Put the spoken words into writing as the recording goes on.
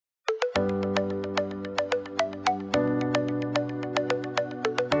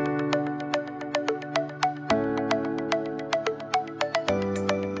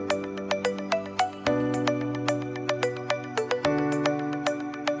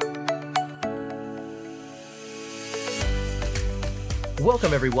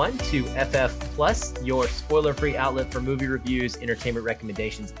Welcome, everyone, to FF Plus, your spoiler-free outlet for movie reviews, entertainment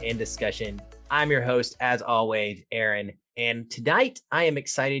recommendations, and discussion. I'm your host, as always, Aaron, and tonight I am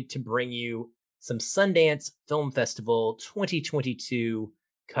excited to bring you some Sundance Film Festival 2022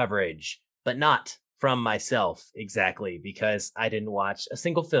 coverage, but not from myself exactly, because I didn't watch a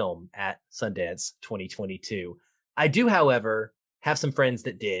single film at Sundance 2022. I do, however, have some friends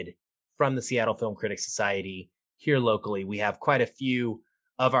that did from the Seattle Film Critics Society. Here locally, we have quite a few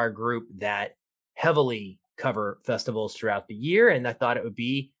of our group that heavily cover festivals throughout the year. And I thought it would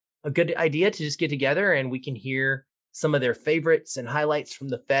be a good idea to just get together and we can hear some of their favorites and highlights from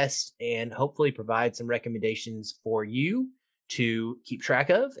the fest and hopefully provide some recommendations for you to keep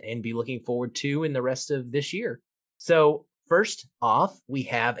track of and be looking forward to in the rest of this year. So first off, we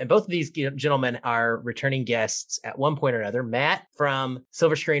have, and both of these gentlemen are returning guests at one point or another, Matt from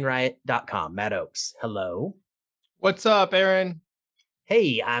silverscreenriot.com, Matt Oakes. Hello. What's up, Aaron?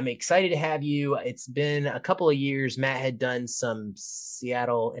 Hey, I'm excited to have you. It's been a couple of years. Matt had done some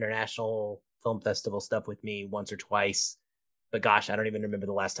Seattle International Film Festival stuff with me once or twice. But gosh, I don't even remember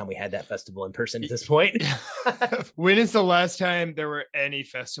the last time we had that festival in person at this point. When is the last time there were any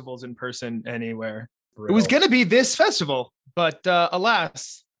festivals in person anywhere? Brutal. It was going to be this festival, but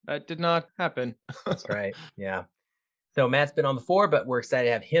alas, that did not happen. That's right. Yeah. So Matt's been on before, but we're excited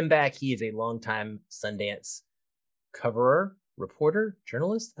to have him back. He is a longtime Sundance coverer, reporter,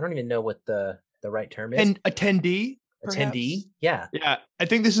 journalist. I don't even know what the right term is. And attendee. Attendee. Yeah. Yeah. I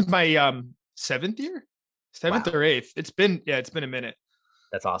think this is my seventh Wow. or eighth. It's been a minute.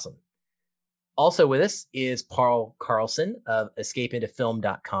 That's awesome. Also with us is Paul Carlson of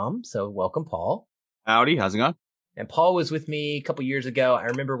escapeintofilm.com. So welcome, Paul. Howdy, how's it going? And Paul was with me a couple years ago. I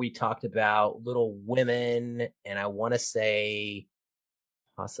remember we talked about Little Women, and I want to say,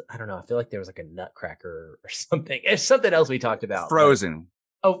 I don't know. I feel like there was like a Nutcracker or something. It's something else we talked about. Frozen.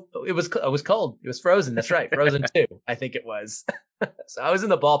 Oh, it was cold. It was Frozen. That's right. Frozen 2, I think it was. So I was in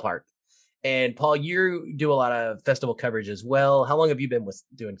the ballpark. And Paul, you do a lot of festival coverage as well. How long have you been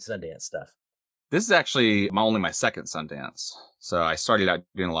doing Sundance stuff? This is actually only my second Sundance. So I started out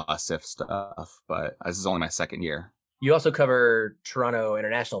doing a lot of SIF stuff, but this is only my second year. You also cover Toronto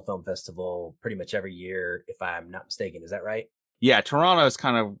International Film Festival pretty much every year, if I'm not mistaken. Is that right? Yeah, Toronto is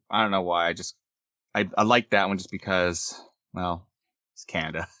kind of, I don't know why. I like that one just because, well, it's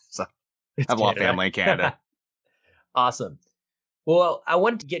Canada. So I have a lot of family in Canada. Awesome. Well, I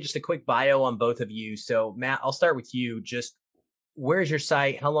wanted to get just a quick bio on both of you. So Matt, I'll start with you. Just where's your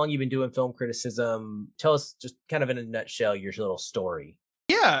site? How long you been doing film criticism? Tell us just kind of in a nutshell, your little story.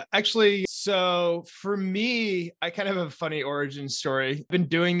 Yeah, actually, so for me, I kind of have a funny origin story. I've been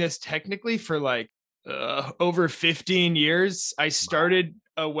doing this technically for like over 15 years. I started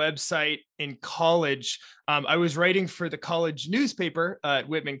a website in college. I was writing for the college newspaper at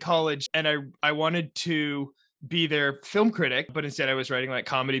Whitman College, and I wanted to be their film critic, but instead I was writing like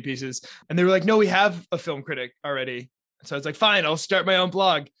comedy pieces. And they were like, no, we have a film critic already. So I was like, fine, I'll start my own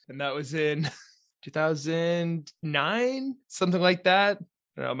blog. And that was in 2009, something like that.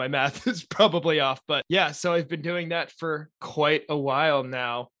 I don't know, my math is probably off, but yeah, so I've been doing that for quite a while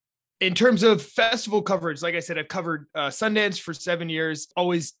now. In terms of festival coverage, like I said, I've covered Sundance for 7 years,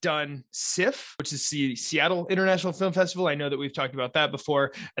 always done SIF, which is the Seattle International Film Festival. I know that we've talked about that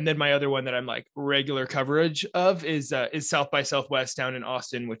before. And then my other one that I'm like regular coverage of is South by Southwest down in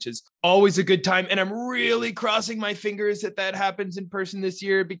Austin, which is always a good time. And I'm really crossing my fingers that happens in person this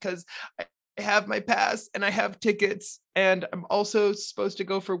year because I have my pass and I have tickets and I'm also supposed to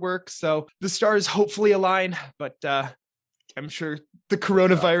go for work. So the stars hopefully align, but I'm sure the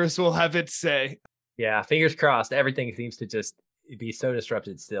coronavirus will have its say. Yeah, fingers crossed. Everything seems to just be so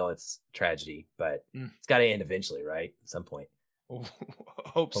disrupted still. It's tragedy, but it's got to end eventually, right? At some point.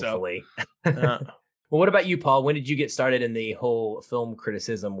 Hopefully. Well, what about you, Paul? When did you get started in the whole film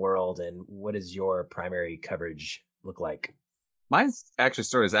criticism world, and what does your primary coverage look like? My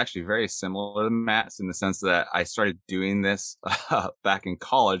story is actually very similar to Matt's in the sense that I started doing this back in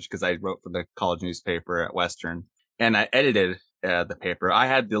college because I wrote for the college newspaper at Western. And I edited the paper. I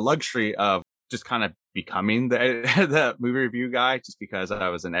had the luxury of just kind of becoming the movie review guy just because I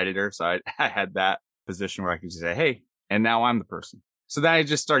was an editor. So I had that position where I could just say, hey, and now I'm the person. So then I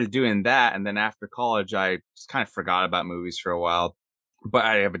just started doing that. And then after college, I just kind of forgot about movies for a while. But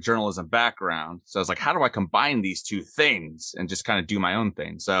I have a journalism background. So I was like, how do I combine these two things and just kind of do my own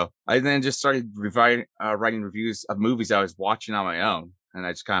thing? So I then just started writing reviews of movies I was watching on my own. And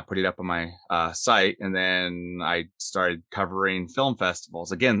I just kind of put it up on my site. And then I started covering film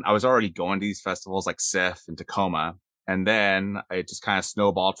festivals. Again, I was already going to these festivals like SIF and Tacoma. And then it just kind of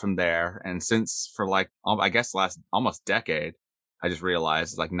snowballed from there. And since for like, I guess last almost decade, I just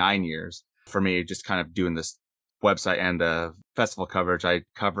realized it's like 9 years for me, just kind of doing this website and the festival coverage.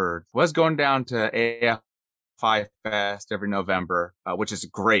 Was going down to AFI Fest every November, which is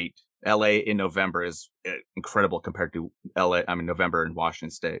great. LA in November is incredible compared to November in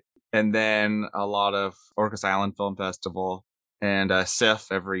Washington State. And then a lot of Orcas Island Film Festival and SIFF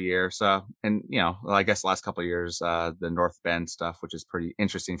every year. So, and I guess the last couple of years, the North Bend stuff, which is pretty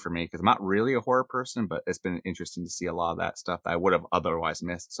interesting for me because I'm not really a horror person, but it's been interesting to see a lot of that stuff that I would have otherwise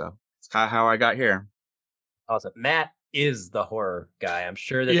missed. So it's kind of how I got here. Awesome. Matt is the horror guy. I'm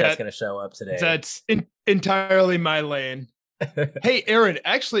sure that's going to show up today. That's entirely my lane. Hey, Aaron,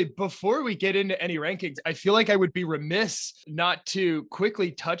 actually, before we get into any rankings, I feel like I would be remiss not to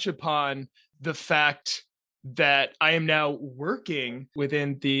quickly touch upon the fact that I am now working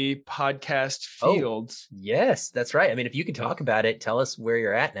within the podcast field. Oh, yes, that's right. I mean, if you can talk about it, tell us where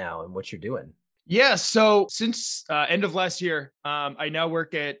you're at now and what you're doing. Yeah. So since end of last year, I now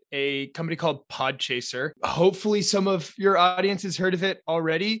work at a company called Podchaser. Hopefully some of your audience has heard of it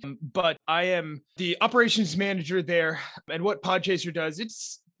already, but I am the operations manager there. And what Podchaser does,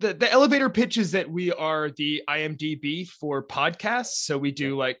 it's the elevator pitch is that we are the IMDb for podcasts. So we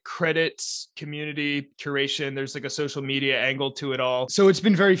do like credits, community curation. There's like a social media angle to it all. So it's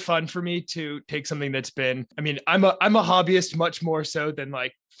been very fun for me to take something that's been, I'm a hobbyist much more so than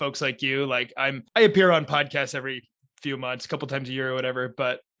like folks like you. Like I appear on podcasts every few months, a couple times a year or whatever,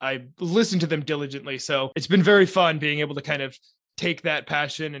 but I listen to them diligently. So it's been very fun being able to kind of take that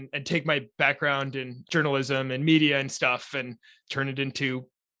passion and take my background in journalism and media and stuff and turn it into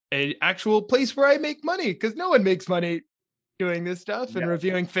an actual place where I make money, because no one makes money doing this stuff and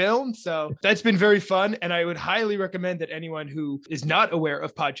reviewing film. So that's been very fun. And I would highly recommend that anyone who is not aware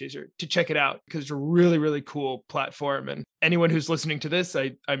of Podchaser to check it out, because it's a really, really cool platform. And anyone who's listening to this,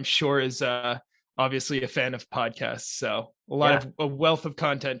 I'm sure is obviously a fan of podcasts. So a wealth of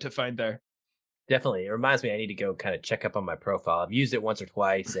content to find there. Definitely. It reminds me, I need to go kind of check up on my profile. I've used it once or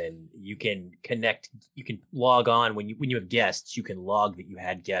twice, and you can log on when you have guests, you can log that you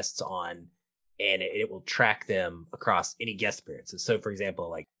had guests on, and it will track them across any guest appearances. So for example,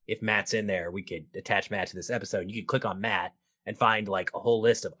 like if Matt's in there, we could attach Matt to this episode. You could click on Matt and find like a whole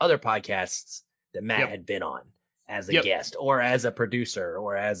list of other podcasts that Matt had been on as a guest or as a producer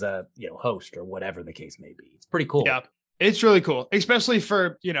or as a, host or whatever the case may be. It's pretty cool. Yeah. It's really cool, especially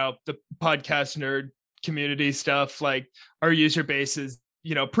for, the podcast nerd community stuff. Like our user base is,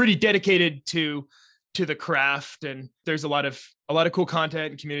 pretty dedicated to the craft, and there's a lot of cool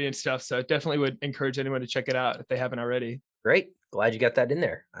content and community and stuff. So I definitely would encourage anyone to check it out if they haven't already. Great. Glad you got that in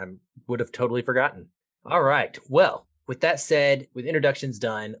there. I would have totally forgotten. All right. Well, with that said, with introductions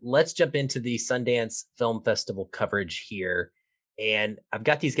done, let's jump into the Sundance Film Festival coverage here. And I've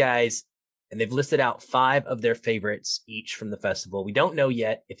got these guys, and they've listed out 5 of their favorites each from the festival. We don't know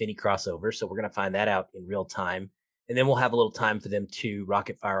yet if any crossover, so we're going to find that out in real time. And then we'll have a little time for them to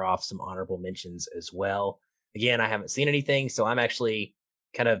rocket fire off some honorable mentions as well. Again, I haven't seen anything, so I'm actually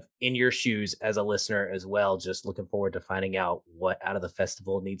kind of in your shoes as a listener as well, just looking forward to finding out what out of the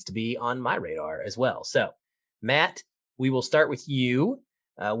festival needs to be on my radar as well. So, Matt, we will start with you.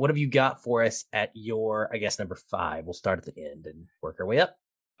 What have you got for us at your, I guess, number 5? We'll start at the end and work our way up.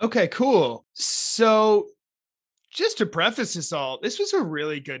 Okay, cool. So just to preface this all, this was a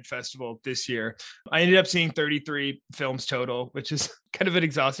really good festival this year. I ended up seeing 33 films total, which is kind of an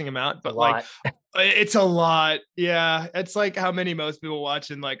exhausting amount, but like it's a lot. Yeah. It's like how many most people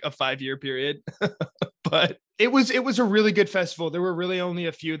watch in like a 5-year period. But it was a really good festival. There were really only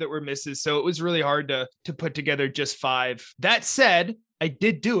a few that were misses. So it was really hard to put together just 5. That said, I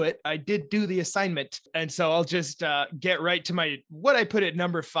did do it. I did do the assignment. And so I'll just get right to what I put at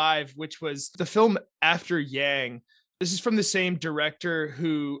number 5, which was the film After Yang. This is from the same director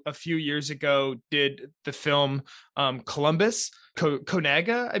who a few years ago did the film Columbus.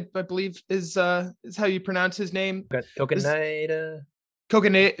 Konaga, I believe is how you pronounce his name. Kokonada.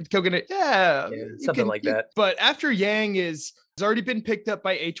 Coconut, yeah, something like that. But After Yang has already been picked up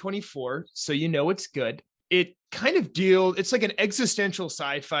by A24, so it's good. It kind of it's like an existential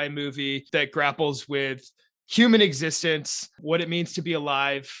sci-fi movie that grapples with human existence, what it means to be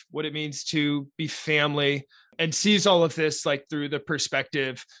alive, what it means to be family, and sees all of this like through the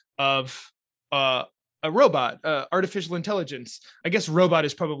perspective of a robot, artificial intelligence. I guess robot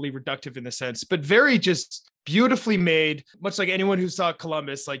is probably reductive in the sense, but very just beautifully made, much like anyone who saw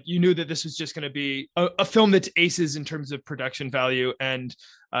Columbus, like you knew that this was just going to be a film that's aces in terms of production value, and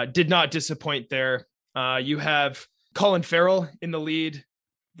did not disappoint there. You have Colin Farrell in the lead,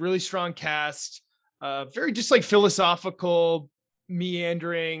 really strong cast, very just like philosophical,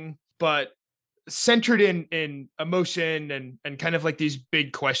 meandering, but centered in emotion and kind of like these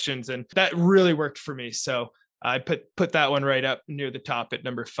big questions, and that really worked for me. So I put that one right up near the top at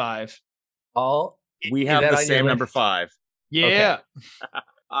number 5. All We is have that the on your same number list? 5. Yeah.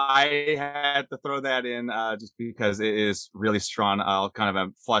 I had to throw that in just because it is really strong. I'll kind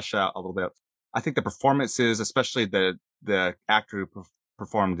of flesh out a little bit. I think the performances, especially the actor who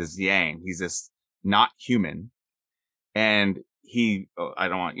performed as Yang, he's this not human, and I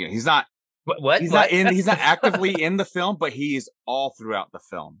don't want, he's not. What? He's not actively in the film, but he is all throughout the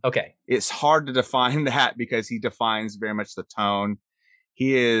film. Okay. It's hard to define that because he defines very much the tone.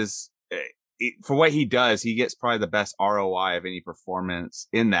 He is, for what he does, he gets probably the best ROI of any performance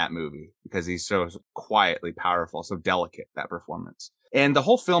in that movie because he's so quietly powerful, so delicate, that performance. And the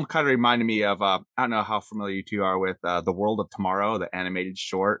whole film kind of reminded me of, I don't know how familiar you two are with The World of Tomorrow, the animated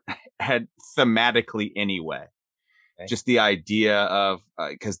short, had thematically anyway. Okay. Just the idea of,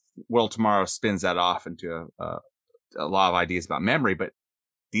 because World Tomorrow spins that off into a lot of ideas about memory, but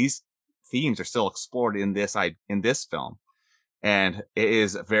these themes are still explored in this film. And it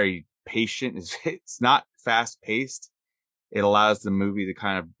is very patient. It's not fast paced. It allows the movie to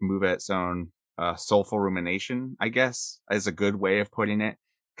kind of move at its own soulful rumination, I guess, is a good way of putting it.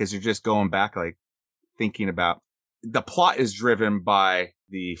 Because you're just going back, like thinking about the plot is driven by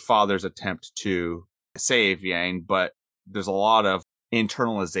the father's attempt to save Yang, but there's a lot of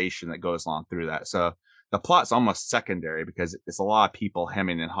internalization that goes along through that. So the plot's almost secondary because it's a lot of people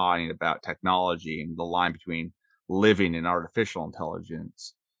hemming and hawing about technology and the line between living and artificial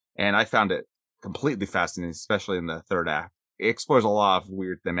intelligence. And I found it completely fascinating, especially in the third act. It explores a lot of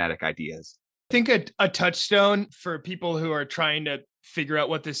weird thematic ideas. I think a touchstone for people who are trying to figure out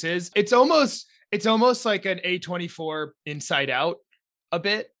what this is, it's almost like an A24 Inside Out a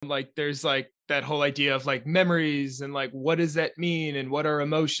bit. Like there's like that whole idea of like memories and like what does that mean and what are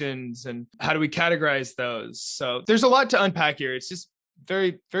emotions and how do we categorize those. So there's a lot to unpack here. It's just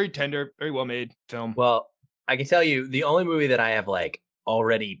very, very tender, very well made film. Well, I can tell you the only movie that I have like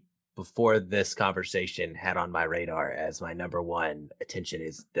already before this conversation had on my radar as my number one attention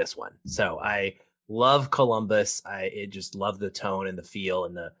is this one. So I love Columbus. I just love the tone and the feel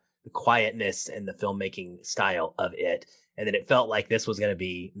and the quietness and the filmmaking style of it. And then it felt like this was going to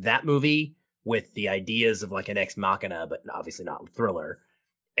be that movie with the ideas of like an ex machina, but obviously not thriller.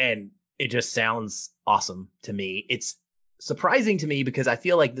 And it just sounds awesome to me. It's surprising to me because I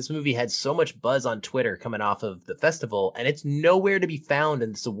feel like this movie had so much buzz on Twitter coming off of the festival, and it's nowhere to be found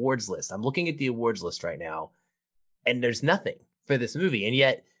in this awards list. I'm looking at the awards list right now, and there's nothing for this movie. And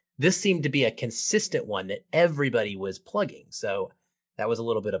yet this seemed to be a consistent one that everybody was plugging. So that was a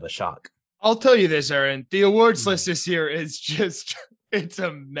little bit of a shock. I'll tell you this, Aaron, the awards list this year is just, it's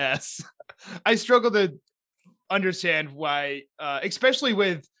a mess. I struggle to understand why, especially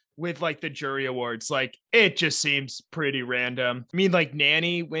with like the jury awards, like it just seems pretty random. I mean, like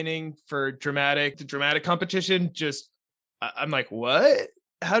Nanny winning for the dramatic competition, just I'm like, what?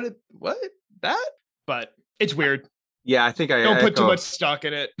 What? That? But it's weird. Yeah, I think I don't put too much stock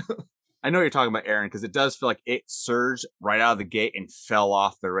in it. I know what you're talking about, Aaron, because it does feel like it surged right out of the gate and fell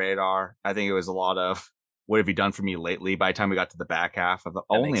off the radar. I think it was a lot of what have you done for me lately? By the time we got to the back half of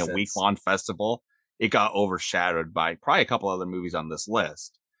only a week-long festival, it got overshadowed by probably a couple other movies on this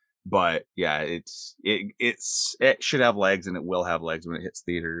list. But yeah, it should have legs, and it will have legs when it hits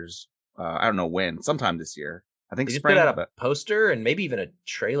theaters. I don't know when, sometime this year. I think they just put out a poster and maybe even a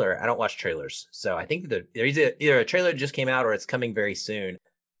trailer. I don't watch trailers, so I think there's either a trailer that just came out or it's coming very soon.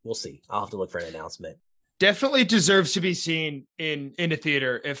 We'll see. I'll have to look for an announcement. Definitely deserves to be seen in a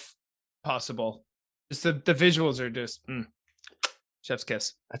theater if possible. Just the visuals are just chef's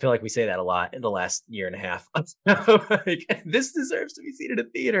kiss. I feel like we say that a lot in the last year and a half. Like, this deserves to be seen in a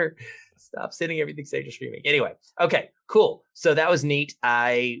theater. Stop sitting everything stage or streaming. Anyway, okay, cool. So that was neat.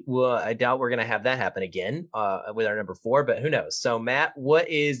 I doubt we're gonna have that happen again with our number 4, but who knows? So Matt, what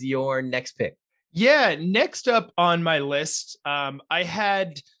is your next pick? Yeah, next up on my list, I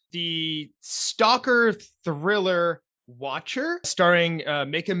had the stalker thriller Watcher, starring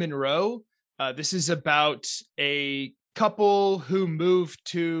Maika Monroe. This is about a couple who moved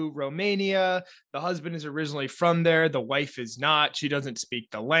to Romania. The husband is originally from there. The wife is not. She doesn't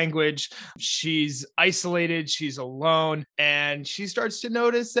speak the language. She's isolated. She's alone. And she starts to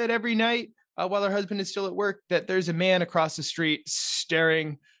notice that every night, while her husband is still at work, that there's a man across the street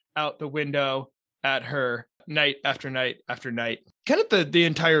staring out the window at her night after night after night. Kind of the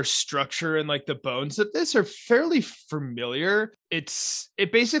entire structure and like the bones of this are fairly familiar. It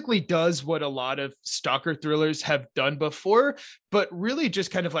basically does what a lot of stalker thrillers have done before, but really just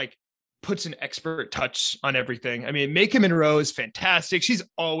kind of like puts an expert touch on everything. I mean, Maika Monroe is fantastic. She's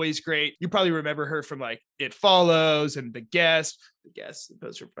always great. You probably remember her from like It Follows and The Guest. The Guest, the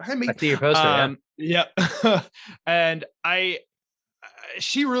poster behind me. I see your poster. Yeah. And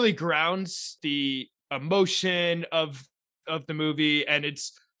she really grounds the emotion of the movie, and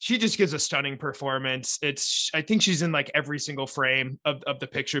she just gives a stunning performance. I think she's in like every single frame of the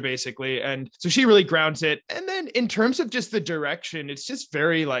picture basically. And so she really grounds it. And then in terms of just the direction, it's just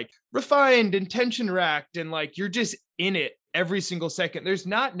very like refined and tension racked, and like you're just in it every single second. There's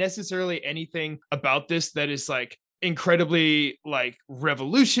not necessarily anything about this that is like incredibly like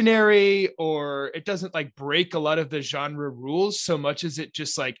revolutionary, or it doesn't like break a lot of the genre rules so much as it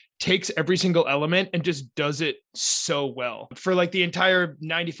just like takes every single element and just does it so well. For like the entire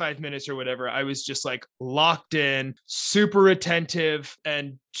 95 minutes or whatever, I was just like locked in, super attentive,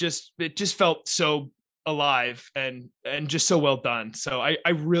 and it just felt so alive and just so well done. So I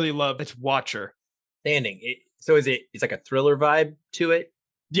really love its Watcher. Standing. It's like a thriller vibe to it?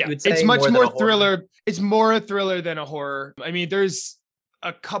 Yeah, it's much more thriller. It's more a thriller than a horror. I mean, there's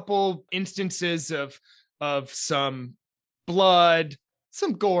a couple instances of some blood,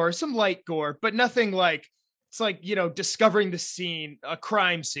 some gore, some light gore, but nothing like, it's like, you know, discovering the scene, a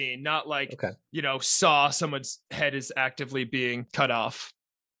crime scene, not like, you know, Saw, someone's head is actively being cut off.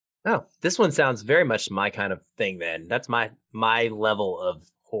 Oh, this one sounds very much my kind of thing then. That's my level of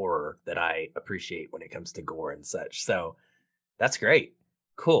horror that I appreciate when it comes to gore and such. So that's great.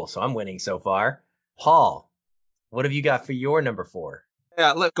 Cool. So I'm winning so far. Paul, what have you got for your number 4?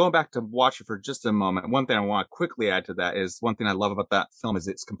 Yeah, going back to Watcher for just a moment. One thing I want to quickly add to that is one thing I love about that film is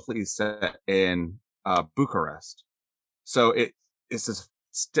it's completely set in Bucharest. So it's this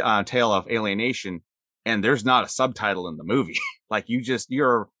tale of alienation, and there's not a subtitle in the movie. Like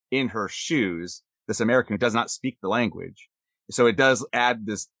you're in her shoes, this American who does not speak the language. So it does add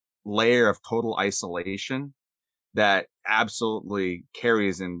this layer of total isolation that absolutely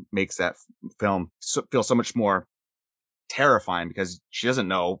carries and makes that film feel so much more terrifying, because she doesn't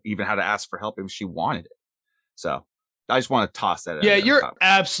know even how to ask for help if she wanted it. So I just want to toss that. Yeah, you're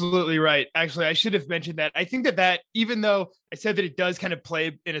absolutely right. Actually, I should have mentioned that. I think that even though I said that it does kind of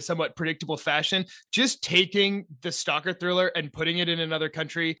play in a somewhat predictable fashion, just taking the stalker thriller and putting it in another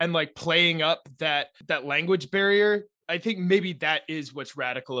country and like playing up that language barrier, I think maybe that is what's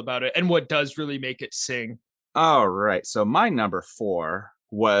radical about it and what does really make it sing. All right. So my number 4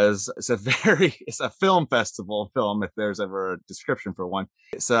 it's a film festival film, if there's ever a description for one.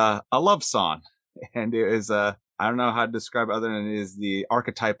 It's a love song. And it is I don't know how to describe it other than it is the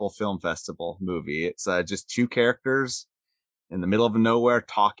archetypal film festival movie. It's just 2 characters in the middle of nowhere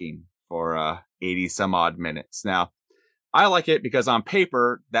talking for 80 some odd minutes. Now, I like it because on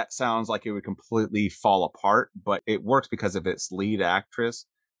paper, that sounds like it would completely fall apart, but it works because of its lead actress,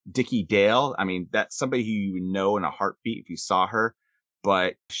 Dickie Dale. I mean, that's somebody who you would know in a heartbeat if you saw her,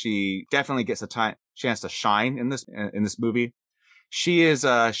 but she definitely gets a chance to shine in this movie. She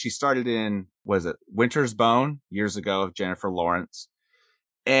started in, Winter's Bone years ago with Jennifer Lawrence.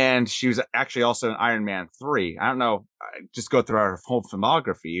 And she was actually also in Iron Man 3. I don't know, just go through her whole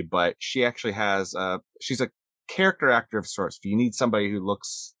filmography, but she actually she's a character actor of sorts. If you need somebody who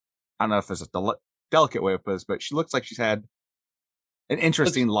looks, I don't know if there's a delicate way of putting this, but she looks like she's had an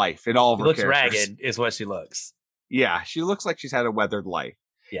interesting life in all of her characters. Looks ragged is what she looks. Yeah, she looks like she's had a weathered life.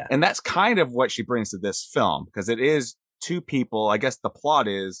 Yeah. And that's kind of what she brings to this film, because it is 2 people. I guess the plot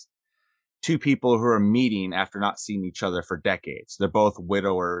is 2 people who are meeting after not seeing each other for decades. They're both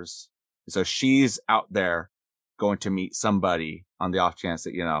widowers. So she's out there going to meet somebody on the off chance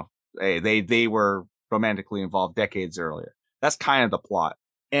that, you know, hey, they were romantically involved decades earlier. That's kind of the plot.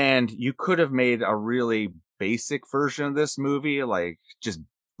 And you could have made a really basic version of this movie, like just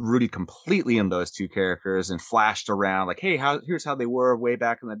rooted completely in those 2 characters and flashed around like, hey, here's how they were way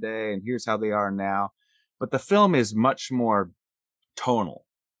back in the day, and here's how they are now. But the film is much more tonal,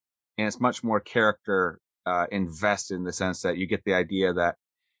 and it's much more character invested, in the sense that you get the idea that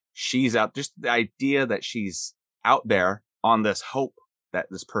she's out there on this hope that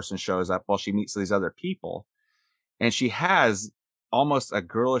this person shows up while she meets these other people. And she has almost a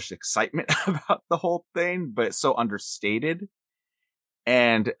girlish excitement about the whole thing, but it's so understated.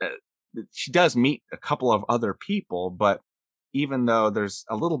 And she does meet a couple of other people, but even though there's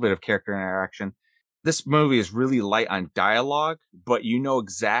a little bit of character interaction, this movie is really light on dialogue, but you know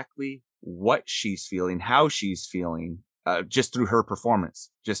exactly what she's feeling, how she's feeling, just through her performance,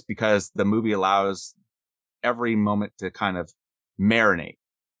 just because the movie allows every moment to kind of marinate.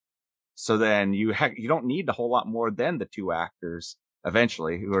 So then you don't need a whole lot more than the 2 actors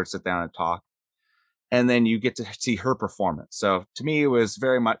eventually who are sit down and talk. and then you get to see her performance. So to me, it was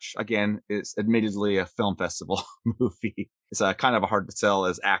very much, again, it's admittedly a film festival movie. It's kind of hard to sell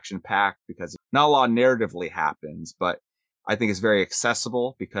as action packed because not a lot narratively happens, but I think it's very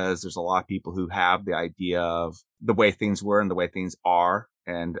accessible because there's a lot of people who have the idea of the way things were and the way things are,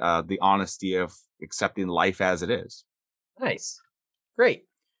 and the honesty of accepting life as it is. Nice. Great.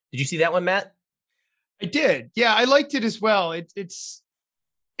 Did you see that one, Matt? I did. Yeah, I liked it as well. It's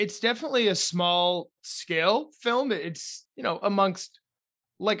definitely a small scale film. It's, amongst,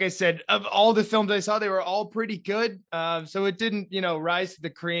 like I said, of all the films I saw, they were all pretty good. So it didn't, rise to the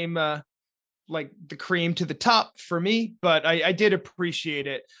cream, like the cream to the top for me, but I did appreciate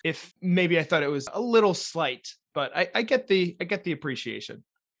it. If maybe I thought it was a little slight, but I get the appreciation.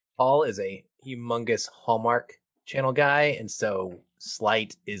 Paul is a humongous Hallmark Channel guy, and so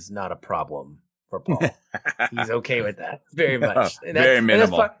slight is not a problem for Paul. He's okay with that very much. And very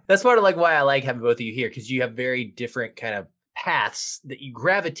minimal. That's part of like why I like having both of you here, because you have very different kind of paths that you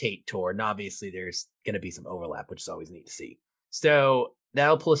gravitate toward. And obviously there's going to be some overlap, which is always neat to see. So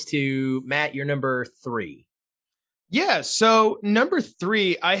that'll pull us to Matt, your number 3. Yeah. So number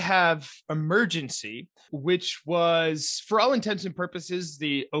 3, I have Emergency, which was, for all intents and purposes,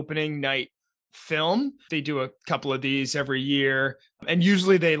 the opening night film. They do a couple of these every year, and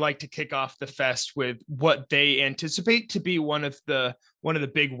usually they like to kick off the fest with what they anticipate to be one of the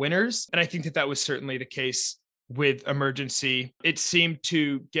big winners. And I think that was certainly the case with Emergency. It seemed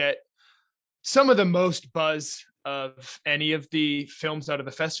to get some of the most buzz of any of the films out of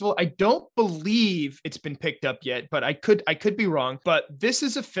the festival. I don't believe it's been picked up yet, but I could be wrong. But this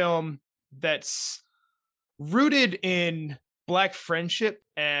is a film that's rooted in Black friendship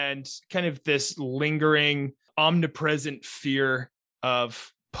and kind of this lingering, omnipresent fear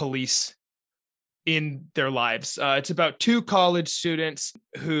of police in their lives. It's about 2 college students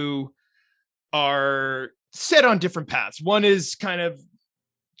who are set on different paths. One is kind of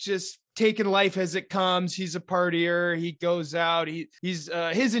just taking life as it comes. He's a partier. He goes out. He's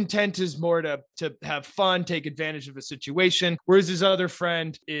his intent is more to have fun, take advantage of a situation. Whereas his other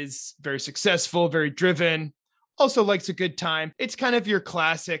friend is very successful, very driven, also likes a good time. It's kind of your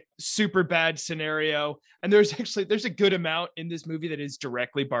classic Superbad scenario. And there's a good amount in this movie that is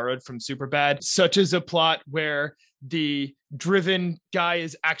directly borrowed from Superbad, such as a plot where the driven guy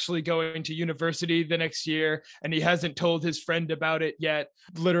is actually going to university the next year and he hasn't told his friend about it yet.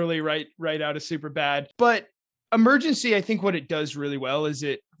 Literally right out of Superbad. But Emergency, I think what it does really well is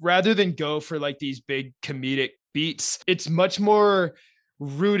it, rather than go for like these big comedic beats, it's much more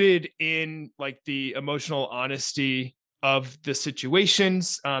rooted in like the emotional honesty of the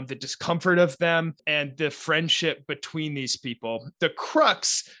situations, the discomfort of them, and the friendship between these people. The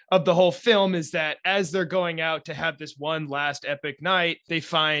crux of the whole film is that as they're going out to have this one last epic night, they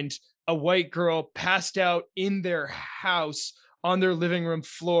find a white girl passed out in their house on their living room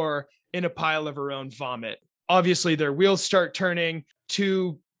floor in a pile of her own vomit. Obviously, their wheels start turning.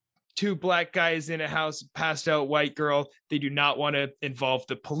 Two Black guys in a house, passed out white girl. They do not want to involve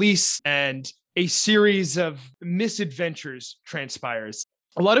the police, and a series of misadventures transpires.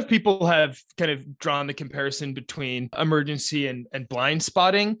 A lot of people have kind of drawn the comparison between Emergency and Blind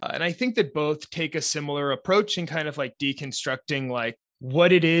Spotting. And I think that both take a similar approach in kind of like deconstructing like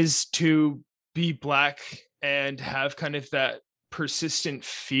what it is to be Black and have kind of that persistent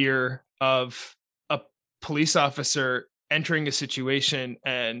fear of a police officer entering a situation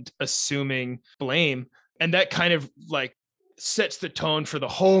and assuming blame. And that kind of like sets the tone for the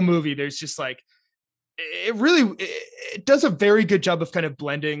whole movie. There's just like, it does a very good job of kind of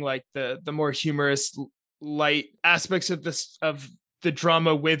blending like the more humorous, light aspects of the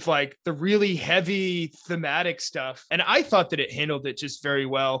drama with like the really heavy thematic stuff. And I thought that it handled it just very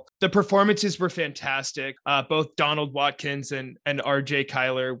well. The performances were fantastic. Both Donald Watkins and RJ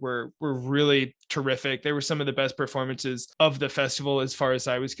Kyler were really terrific. They were some of the best performances of the festival as far as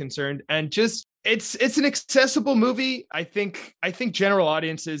I was concerned. And just it's an accessible movie. I think general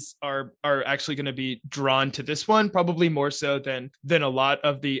audiences are actually going to be drawn to this one, probably more so than a lot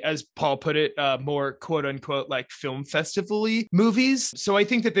of the, as Paul put it, more quote unquote like film festival-y movies. So I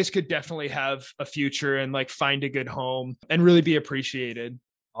think that this could definitely have a future and like find a good home and really be appreciated.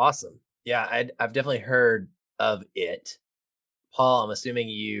 Awesome. Yeah, I've definitely heard of it. Paul, I'm assuming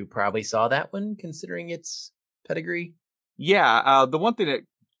you probably saw that one considering its pedigree. Yeah, the one thing that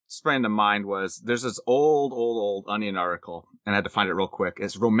sprang to mind was there's this old Onion article, and I had to find it real quick.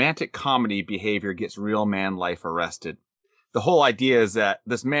 It's romantic comedy behavior gets real man life arrested. The whole idea is that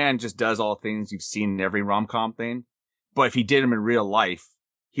this man just does all things you've seen in every rom-com thing, but if he did them in real life,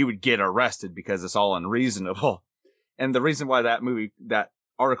 he would get arrested because it's all unreasonable. And the reason why that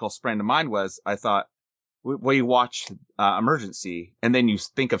article sprang to mind was I thought, where you watch Emergency and then you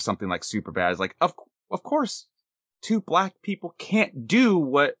think of something like Superbad. It's like, of course, two black people can't do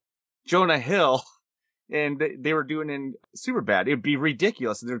what Jonah Hill and they were doing in Superbad. It'd be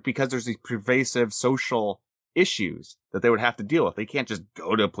ridiculous because there's these pervasive social issues that they would have to deal with. They can't just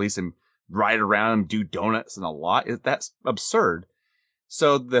go to a police and ride around and do donuts and a lot. That's absurd.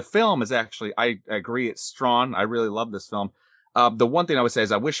 So the film is actually, I agree, it's strong. I really love this film. The one thing I would say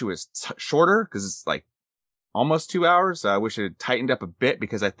is I wish it was shorter because it's like almost 2 hours. I wish it had tightened up a bit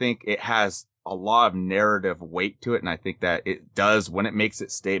because I think it has a lot of narrative weight to it. And I think that it does, when it makes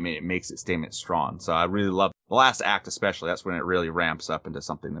its statement strong. So I really love the last act, especially. That's when it really ramps up into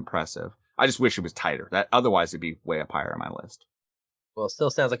something impressive. I just wish it was tighter. Otherwise it'd be way up higher on my list. Well, it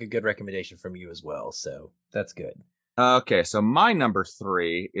still sounds like a good recommendation from you as well. So that's good. Okay, so my number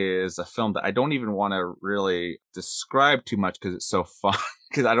 3 is a film that I don't even want to really describe too much because it's so fun,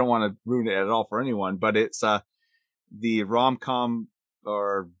 because I don't want to ruin it at all for anyone, but it's the rom-com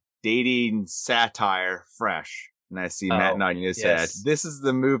or dating satire Fresh. And I see Matt nodding his head. This is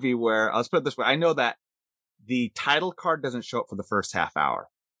the movie where, let's put it this way, I know that the title card doesn't show up for the first half hour.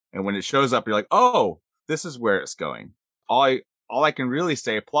 And when it shows up, you're like, oh, this is where it's going. All I can really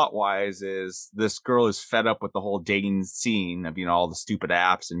say plot-wise is this girl is fed up with the whole dating scene of, all the stupid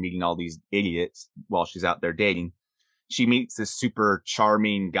apps and meeting all these idiots while she's out there dating. She meets this super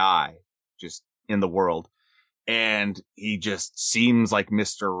charming guy just in the world, and he just seems like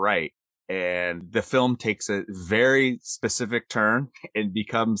Mr. Right. And the film takes a very specific turn and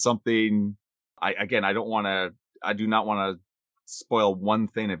becomes something I do not want to spoil one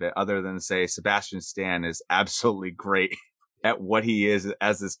thing of it other than say Sebastian Stan is absolutely great at what he is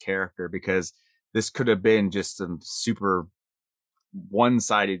as this character, because this could have been just some super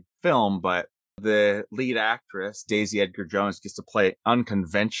one-sided film, but the lead actress, Daisy Edgar Jones, gets to play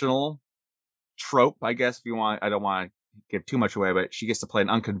unconventional trope, I guess, if you want. I don't want to give too much away, but she gets to play an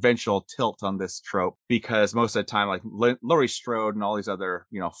unconventional tilt on this trope because most of the time, like Laurie Strode and all these other,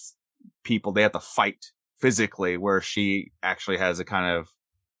 people, they have to fight physically, where she actually has a kind of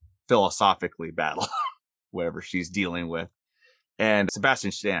philosophically battle, whatever she's dealing with. And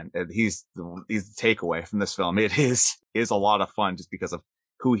Sebastian Stan, he's the takeaway from this film. It is a lot of fun just because of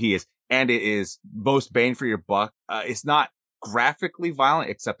who he is. And it is most bang for your buck. It's not graphically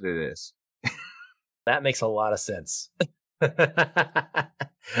violent, except it is. That makes a lot of sense. I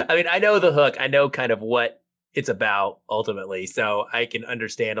mean, I know the hook. I know kind of what it's about ultimately. So I can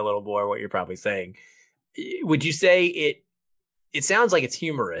understand a little more what you're probably saying. Would you say it sounds like it's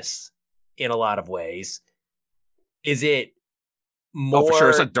humorous in a lot of ways. Is it more? Oh, for sure.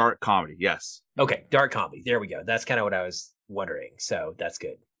 It's a dark comedy. Yes. Okay. Dark comedy. There we go. That's kind of what I was wondering. So that's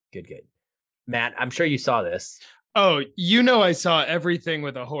good. Good. Matt, I'm sure you saw this. Oh, I saw everything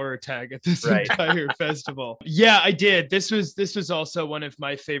with a horror tag at this entire festival. Yeah, I did. This was also one of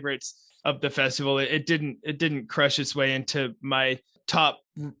my favorites of the festival. It didn't crush its way into my top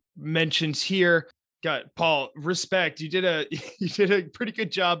mentions here. God, Paul, respect. You did a pretty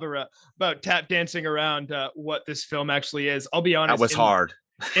good job about tap dancing around what this film actually is. I'll be honest. That was hard.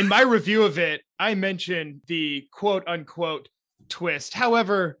 In my review of it, I mentioned the quote unquote twist.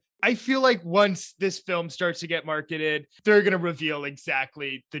 However, I feel like once this film starts to get marketed, they're going to reveal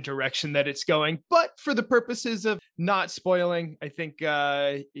exactly the direction that it's going. But for the purposes of not spoiling, I think,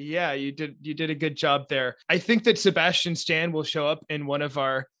 you did a good job there. I think that Sebastian Stan will show up in one of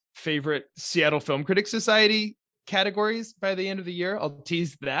our favorite Seattle Film Critics Society categories by the end of the year. I'll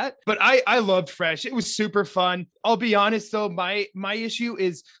tease that. But I loved Fresh. It was super fun. I'll be honest though, my issue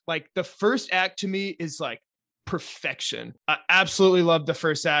is like the first act to me is like perfection. I absolutely love the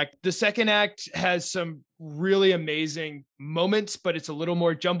first act. The second act has some really amazing moments, but it's a little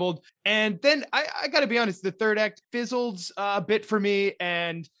more jumbled. And then I gotta be honest, the third act fizzles a bit for me.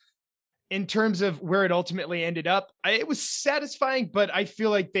 And in terms of where it ultimately ended up, it was satisfying, but I feel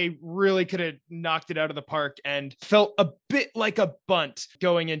like they really could have knocked it out of the park and felt a bit like a bunt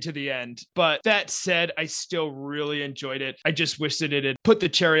going into the end. But that said, I still really enjoyed it. I just wish that it had put the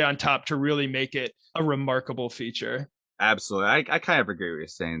cherry on top to really make it a remarkable feature. Absolutely. I kind of agree with what you're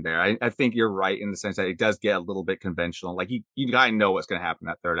saying there. I think you're right in the sense that it does get a little bit conventional. Like you gotta know what's going to happen in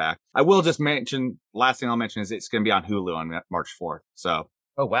that third act. I will just mention, last thing I'll mention is it's going to be on Hulu on March 4th. So.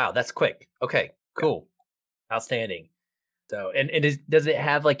 Oh, wow. That's quick. Okay, cool. Yeah. Outstanding. So, and does it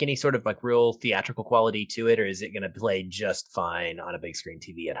have like any sort of like real theatrical quality to it, or is it going to play just fine on a big screen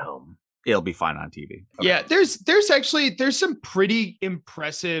TV at home? It'll be fine on TV. Okay. Yeah, there's some pretty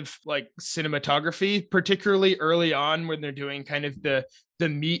impressive like cinematography, particularly early on when they're doing kind of the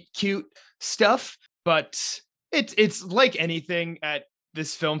meet cute stuff. But it's like anything at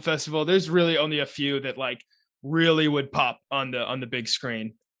this film festival, there's really only a few that like really would pop on the big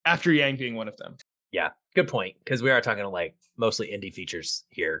screen, After Yang being one of them. Yeah, good point. Because we are talking like mostly indie features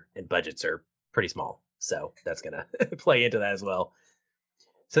here, and budgets are pretty small. So that's going to play into that as well.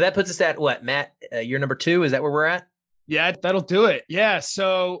 So that puts us at what, Matt? You're number 2. Is that where we're at? Yeah, that'll do it. Yeah.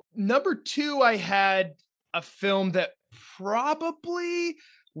 So number 2, I had a film that probably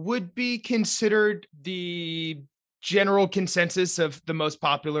would be considered the general consensus of the most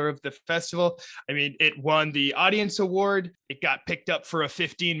popular of the festival. I mean, it won the audience award. It got picked up for a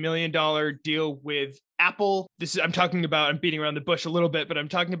 $15 million deal with Apple. I'm beating around the bush a little bit, but I'm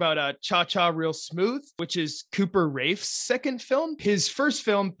talking about Cha-Cha Real Smooth, which is Cooper Raife's second film. His first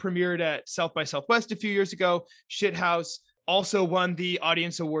film premiered at South by Southwest a few years ago. Shithouse also won the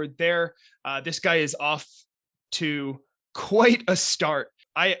audience award there. This guy is off to quite a start.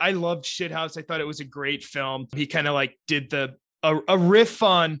 I loved Shithouse. I thought it was a great film. He kind of like did a riff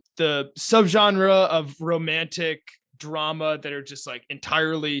on the subgenre of romantic drama that are just like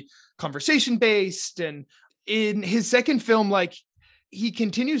entirely conversation based. And in his second film, like he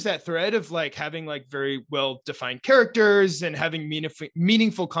continues that thread of like having like very well defined characters and having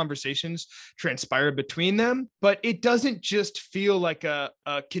meaningful conversations transpire between them. But it doesn't just feel like a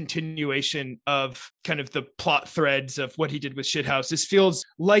continuation of kind of the plot threads of what he did with Shithouse. This feels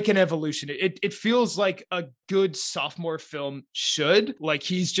like an evolution. It feels like a good sophomore film should. Like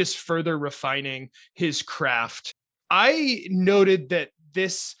he's just further refining his craft. I noted that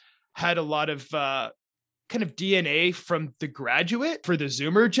this had a lot of kind of DNA from The Graduate for the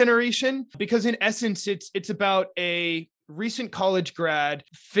Zoomer generation, because in essence, it's about a recent college grad,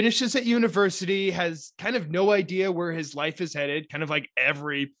 finishes at university, has kind of no idea where his life is headed, kind of like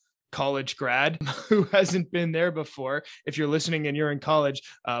every college grad who hasn't been there before. If you're listening and you're in college,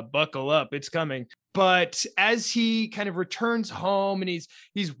 buckle up, it's coming. But as he kind of returns home and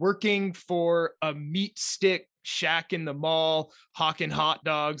he's working for a meat stick shack in the mall, hawking hot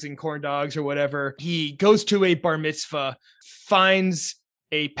dogs and corn dogs or whatever, he goes to a bar mitzvah, finds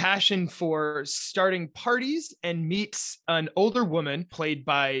a passion for starting parties, and meets an older woman played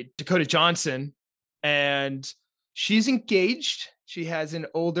by Dakota Johnson. And she's engaged. She has an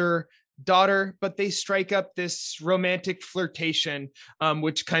older daughter, but they strike up this romantic flirtation,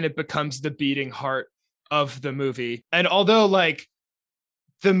 which kind of becomes the beating heart of the movie. And although like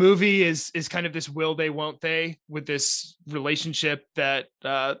the movie is kind of this will they, won't they with this relationship that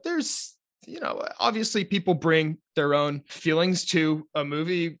there's, obviously people bring their own feelings to a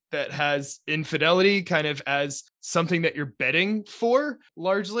movie that has infidelity kind of as something that you're betting for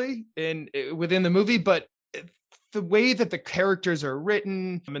largely within the movie. But the way that the characters are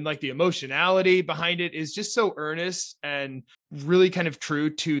written and like the emotionality behind it is just so earnest and really kind of true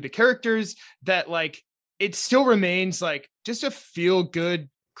to the characters that like it still remains like just a feel good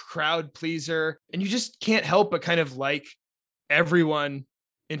crowd pleaser. And you just can't help but kind of like everyone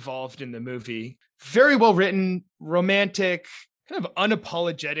involved in the movie. Very well written, romantic, kind of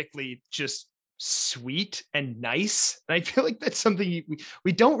unapologetically just sweet and nice. And I feel like that's something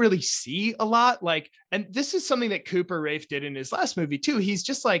we don't really see a lot. Like, and this is something that Cooper Raife did in his last movie too. He's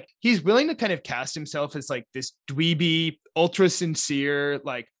just like, he's willing to kind of cast himself as like this dweeby, ultra sincere,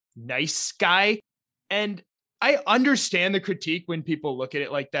 like nice guy. And I understand the critique when people look at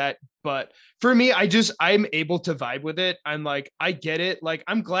it like that, but for me, I'm able to vibe with it. I'm like, I get it. Like,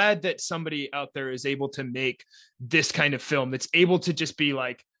 I'm glad that somebody out there is able to make this kind of film that's able to just be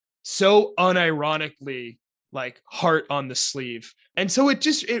like so unironically like heart on the sleeve. And so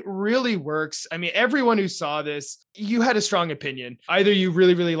it really works. I mean, everyone who saw this, you had a strong opinion. Either you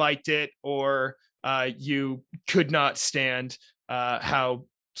really, really liked it or you could not stand how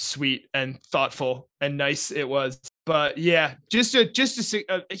sweet and thoughtful and nice it was. But yeah, just a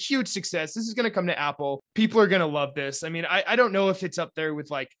huge success. This is going to come to Apple. People are going to love this. I mean, I don't know if it's up there with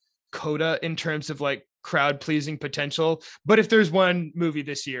like Coda in terms of like crowd pleasing potential, but if there's one movie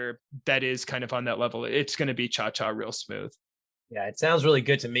this year that is kind of on that level, it's going to be Cha-Cha Real Smooth. Yeah, it sounds really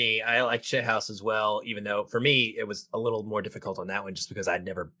good to me. I like Shithouse as well, even though for me it was a little more difficult on that one just because I'd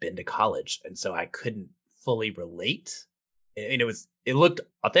never been to college, and so I couldn't fully relate. And it looked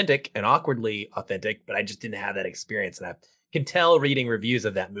authentic and awkwardly authentic, but I just didn't have that experience. And I can tell reading reviews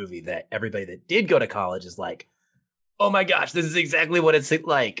of that movie that everybody that did go to college is like, oh my gosh, this is exactly what it's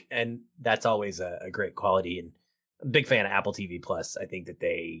like. And that's always a great quality. And I'm a big fan of Apple TV Plus. I think that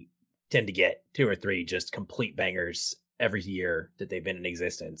they tend to get 2 or 3 just complete bangers every year that they've been in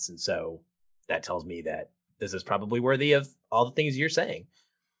existence. And so that tells me that this is probably worthy of all the things you're saying.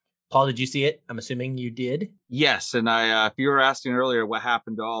 Paul, did you see it? I'm assuming you did. Yes, and I, if you were asking earlier what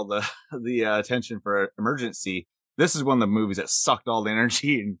happened to all the attention for Emergency, this is one of the movies that sucked all the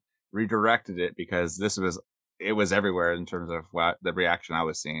energy and redirected it, because it was everywhere in terms of what the reaction I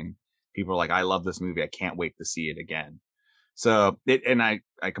was seeing. People were like, I love this movie. I can't wait to see it again. So I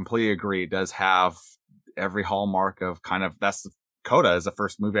completely agree. It does have every hallmark of kind of, that's the Coda is the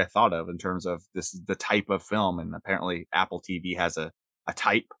first movie I thought of in terms of this is the type of film. And apparently Apple TV has a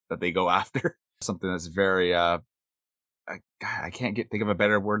type that they go after. Something that's very, I can't think of a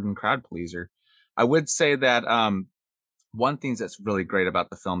better word than crowd pleaser. I would say that, one thing that's really great about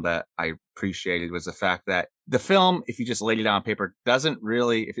the film that I appreciated was the fact that the film, if you just laid it down on paper, doesn't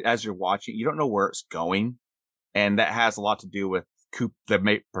really, as you're watching, you don't know where it's going. And that has a lot to do with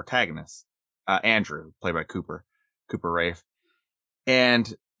the protagonist, Andrew, played by Cooper Raiff.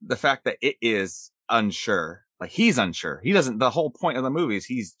 And the fact that it is unsure, like he's unsure. He doesn't, the whole point of the movie is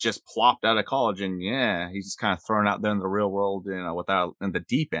he's just plopped out of college and he's just kind of thrown out there in the real world, without, in the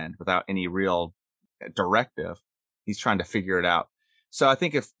deep end, without any real directive. He's trying to figure it out. So I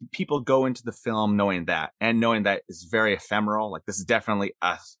think if people go into the film knowing that, and knowing that it's very ephemeral, like this is definitely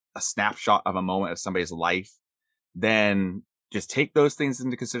a snapshot of a moment of somebody's life, then just take those things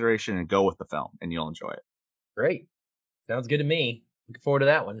into consideration and go with the film, and you'll enjoy it. Great. Sounds good to me. Looking forward to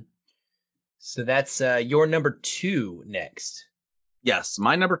that one. So that's your number 2 next. Yes,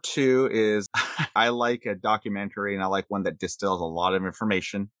 my number 2 is I like a documentary, and I like one that distills a lot of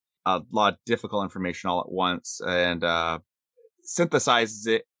information, a lot of difficult information all at once, and synthesizes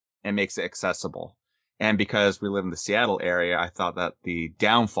it and makes it accessible. And because we live in the Seattle area, I thought that the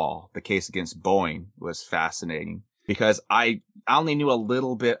Downfall, the case against Boeing, was fascinating, because I only knew a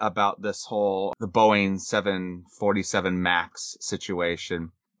little bit about the Boeing 747 MAX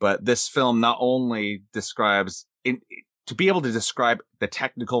situation. But this film not only describes, to be able to describe the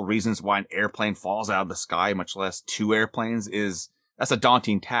technical reasons why an airplane falls out of the sky, much less 2 airplanes, that's a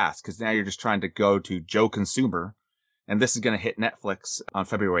daunting task, because now you're just trying to go to Joe Consumer. And this is going to hit Netflix on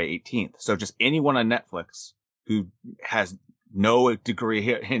February 18th. So just anyone on Netflix who has no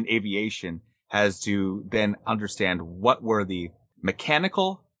degree in aviation has to then understand what were the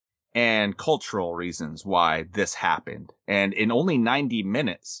mechanical and cultural reasons why this happened. And in only 90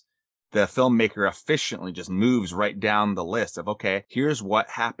 minutes, the filmmaker efficiently just moves right down the list of, okay, here's what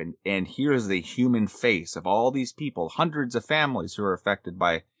happened. And here's the human face of all these people, hundreds of families who are affected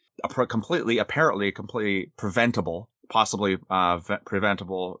by a completely preventable, possibly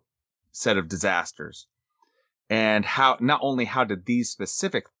preventable set of disasters. And not only how did these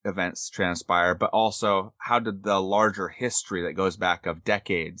specific events transpire, but also how did the larger history that goes back of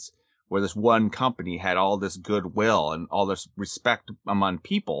decades, where this one company had all this goodwill and all this respect among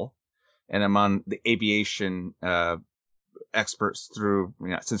people and among the aviation experts through,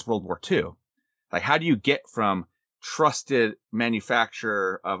 since World War II. Like, how do you get from trusted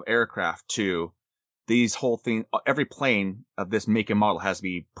manufacturer of aircraft to these whole thing? Every plane of this make and model has to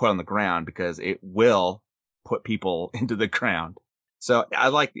be put on the ground because it will put people into the ground. So I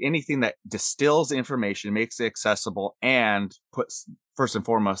like anything that distills information, makes it accessible, and puts, first and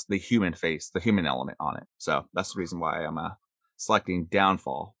foremost, the human face, the human element on it. So that's the reason why I'm selecting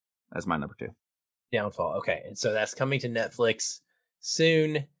Downfall as my number 2. Downfall. Okay. And so that's coming to Netflix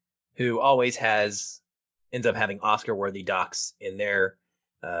soon, who always ends up having Oscar-worthy docs in their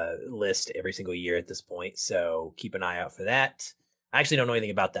list every single year at this point. So keep an eye out for that. I actually don't know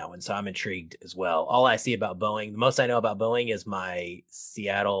anything about that one, so I'm intrigued as well. All I see about Boeing, the most I know about Boeing is my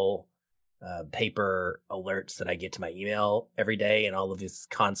Seattle paper alerts that I get to my email every day, and all of these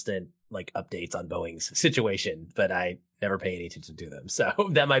constant updates on Boeing's situation, but I never pay any attention to them. So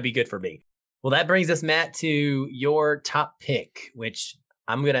that might be good for me. Well, that brings us, Matt, to your top pick, which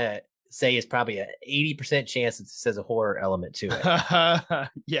I'm going to say is probably an 80% chance it says a horror element to it.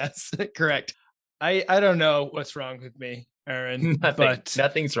 Yes, correct. I don't know what's wrong with me, Aaron.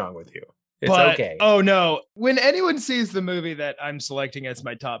 Nothing's wrong with you. It's okay. Oh no. When anyone sees the movie that I'm selecting as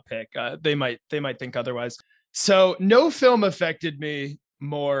my top pick, they might think otherwise. So no film affected me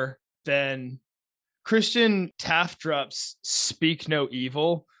more than Christian Taftrop's Speak No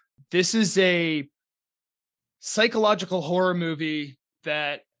Evil. This is a psychological horror movie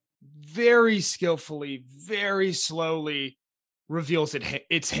that very skillfully, very slowly reveals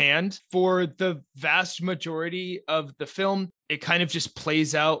its hand. For the vast majority of the film, it kind of just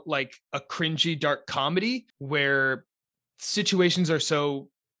plays out like a cringy dark comedy where situations are so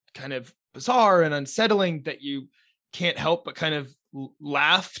kind of bizarre and unsettling that you can't help but kind of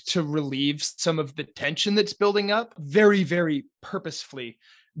laugh to relieve some of the tension that's building up, very, very purposefully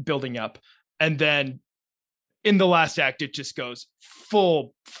building up. And then in the last act, it just goes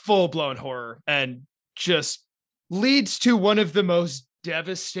full blown horror and just leads to one of the most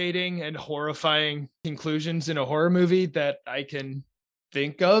devastating and horrifying conclusions in a horror movie that I can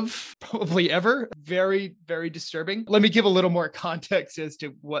think of probably ever. Very, very disturbing. Let me give a little more context as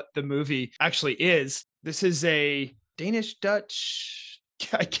to what the movie actually is. This is a Danish Dutch,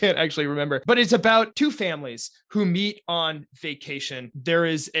 I can't actually remember, but it's about two families who meet on vacation. There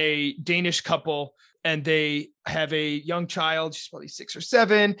is a Danish couple and they have a young child. She's probably 6 or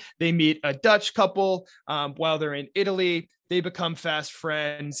 7. They meet a Dutch couple while they're in Italy. They become fast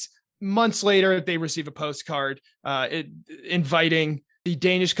friends. Months later, they receive a postcard inviting the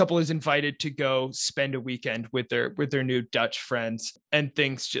Danish couple is invited to go spend a weekend with their new Dutch friends, and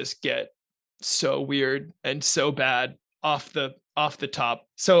things just get so weird and so bad off the top.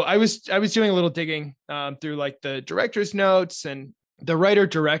 So I was doing a little digging through like the director's notes, and the writer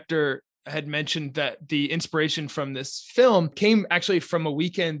director had mentioned that the inspiration from this film came actually from a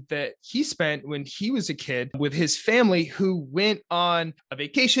weekend that he spent when he was a kid with his family, who went on a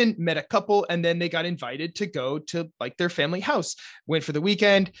vacation, met a couple, and then they got invited to go to like their family house, went for the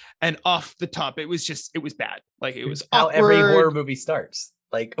weekend, and off the top, it was bad. Like it was how awkward. Every horror movie starts.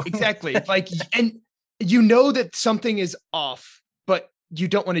 Like exactly. Like, and you know that something is off, but you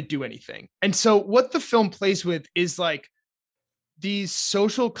don't want to do anything. And so what the film plays with is like these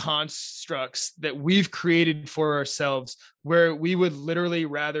social constructs that we've created for ourselves, where we would literally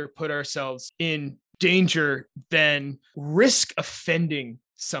rather put ourselves in danger than risk offending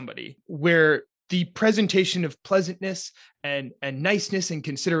somebody, where the presentation of pleasantness and niceness and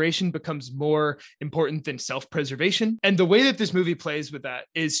consideration becomes more important than self-preservation. And the way that this movie plays with that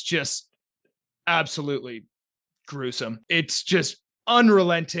is just absolutely gruesome. It's just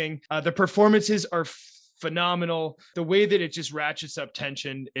unrelenting. The performances are phenomenal. The way that it just ratchets up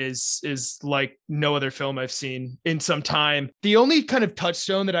tension is like no other film I've seen in some time. The only kind of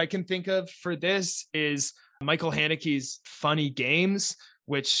touchstone that I can think of for this is Michael Haneke's Funny Games,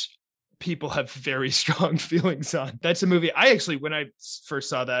 which people have very strong feelings on. That's a movie I actually, when I first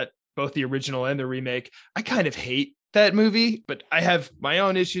saw that, both the original and the remake, I kind of hate that movie, but I have my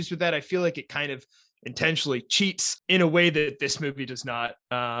own issues with that. I feel like it kind of intentionally cheats in a way that this movie does not.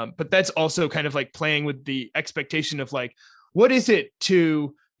 But that's also kind of like playing with the expectation of like, what is it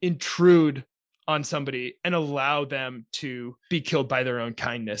to intrude on somebody and allow them to be killed by their own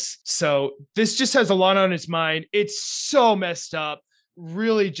kindness? So this just has a lot on its mind. It's so messed up,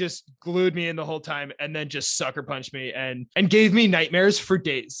 really just glued me in the whole time, and then just sucker punched me and gave me nightmares for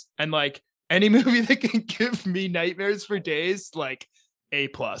days. And like any movie that can give me nightmares for days, like A+.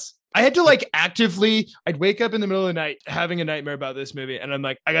 I had to like actively, I'd wake up in the middle of the night having a nightmare about this movie, and I'm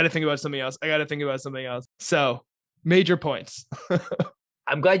like, I got to think about something else. So major points.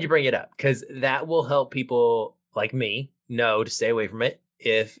 I'm glad you bring it up, because that will help people like me know to stay away from it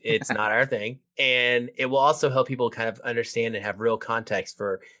if it's not our thing. And it will also help people kind of understand and have real context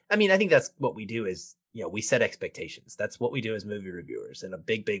for, I mean, I think that's what we do is, you know, we set expectations. That's what we do as movie reviewers in a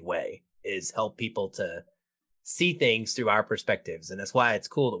big, big way, is help people to see things through our perspectives. And that's why it's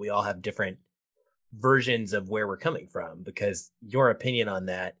cool that we all have different versions of where we're coming from, because your opinion on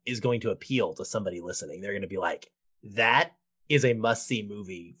that is going to appeal to somebody listening. They're going to be like, that is a must-see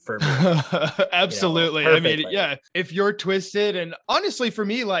movie for me. Absolutely. You know, I mean, yeah, if you're twisted, and honestly for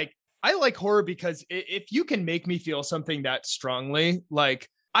me, like, I like horror because if you can make me feel something that strongly, like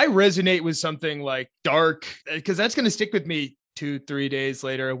I resonate with something like dark, because that's going to stick with me 2-3 days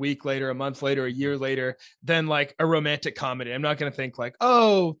later, a week later, a month later, a year later, than like a romantic comedy. I'm not going to think like,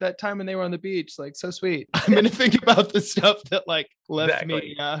 oh, that time when they were on the beach, like so sweet. I'm going to think about the stuff that like left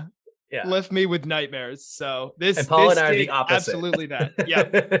me with nightmares. So this and I are the opposite. Absolutely that.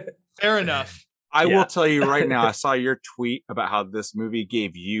 Yeah. Fair enough. I will tell you right now, I saw your tweet about how this movie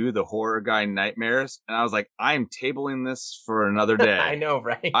gave you, the horror guy, nightmares. And I was like, I'm tabling this for another day. I know,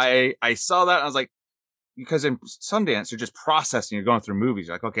 right? I saw that. And I was like, because in Sundance, you're just processing, you're going through movies.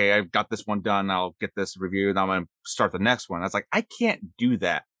 You're like, okay, I've got this one done. I'll get this reviewed. I'm going to start the next one. I was like, I can't do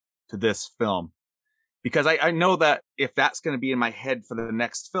that to this film, because I know that if that's going to be in my head for the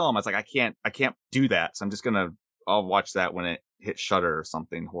next film, I was like, I can't do that. So I'm just I'll watch that when it hits Shudder or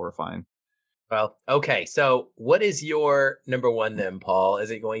something horrifying. Well, okay. So what is your number one then, Paul?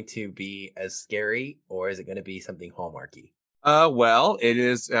 Is it going to be as scary, or is it going to be something Hallmarky? Well, it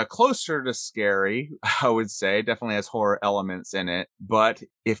is closer to scary, I would say. Definitely has horror elements in it. But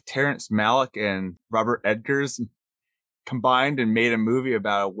if Terrence Malick and Robert Eggers combined and made a movie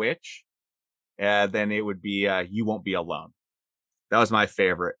about a witch, then it would be You Won't Be Alone. That was my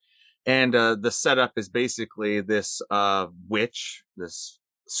favorite. And the setup is basically this witch, this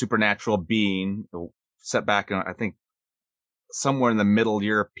supernatural being set back in, I think, somewhere in the middle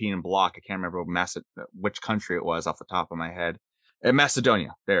European bloc. I can't remember which country it was off the top of my head. In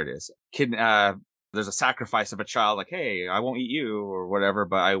Macedonia, there it is. There's a sacrifice of a child, like, hey, I won't eat you or whatever,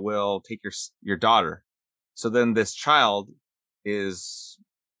 but I will take your daughter. So then this child is,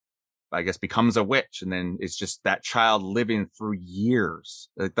 I guess, becomes a witch, and then it's just that child living through years.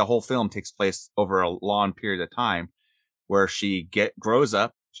 Like the whole film takes place over a long period of time, where she grows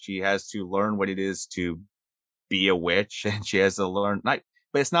up. She has to learn what it is to be a witch, and she has to learn, but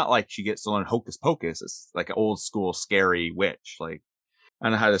it's not like she gets to learn hocus pocus. It's like an old school scary witch. Like, I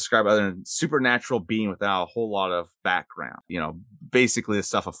don't know how to describe it other than supernatural being without a whole lot of background. Basically the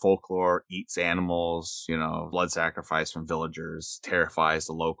stuff of folklore, eats animals, blood sacrifice from villagers, terrifies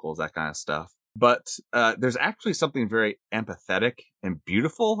the locals, that kind of stuff. But there's actually something very empathetic and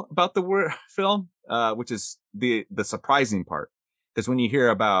beautiful about the film, which is the surprising part. Because when you hear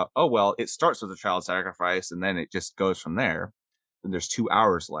about, oh, well, it starts with a child sacrifice and then it just goes from there, and there's 2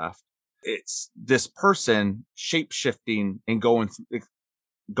 hours left. It's this person shape-shifting and going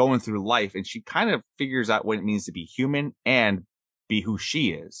through life, and she kind of figures out what it means to be human and be who she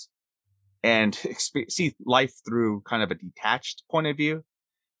is, and see life through kind of a detached point of view,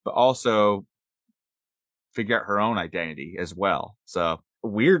 but also figure out her own identity as well. So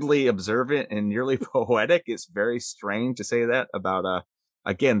weirdly observant and nearly poetic. It's very strange to say that about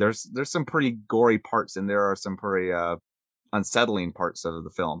again, there's some pretty gory parts, and there are some pretty unsettling parts of the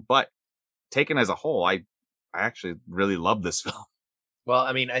film, but taken as a whole, I actually really love this film. Well,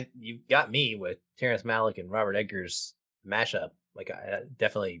 I mean, you got me with Terrence Malick and Robert Eggers mashup. Like,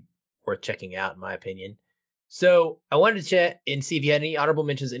 definitely worth checking out, in my opinion. So I wanted to chat and see if you had any honorable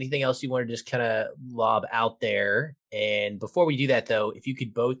mentions, anything else you wanted to just kind of lob out there. And before we do that, though, if you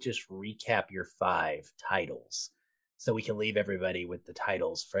could both just recap your 5 titles so we can leave everybody with the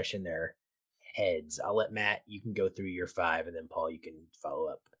titles fresh in their heads. I'll let Matt, you can go through your 5, and then Paul, you can follow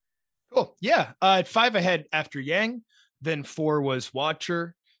up. Cool. Yeah. At 5, I had After Yang. Then 4 was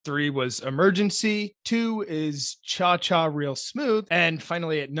Watcher. 3 was Emergency. 2 is Cha Cha Real Smooth. And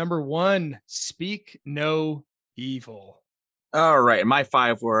finally, at number 1, Speak No Evil. All right. My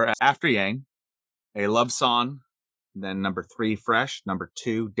 5 were After Yang, A Love Song. Then number 3, Fresh. Number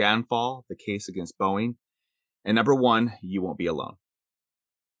 2, Downfall, The Case Against Boeing. And number 1, You Won't Be Alone.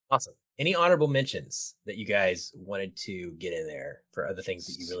 Awesome. Any honorable mentions that you guys wanted to get in there for other things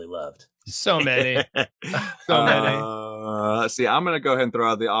that you really loved? So many. So many. Let's see. I'm going to go ahead and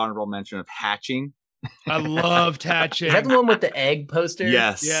throw out the honorable mention of Hatching. I loved Hatching. Is that the one with the egg poster?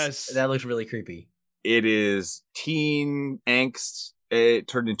 Yes. That looks really creepy. It is teen angst. It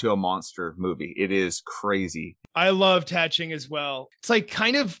turned into a monster movie. It is crazy. I loved Hatching as well. It's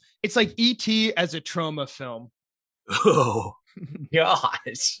like E.T. as a trauma film. Oh,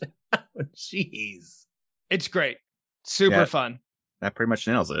 gosh. Jeez. It's great. Super fun. That pretty much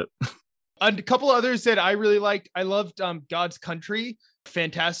nails it. A couple others that I really liked. I loved God's Country.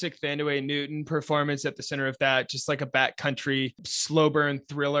 Fantastic Thandaway Newton performance at the center of that. Just like a backcountry, slow burn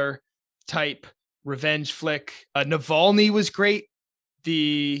thriller type revenge flick. Navalny was great.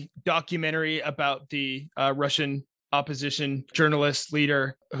 The documentary about the Russian opposition journalist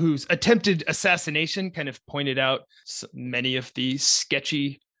leader whose attempted assassination kind of pointed out many of the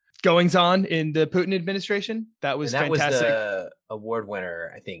sketchy goings on in the Putin administration. That was fantastic. Was the award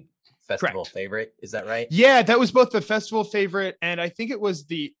winner, I think, festival Correct. favorite. Is that right? Yeah, that was both the festival favorite, and I think it was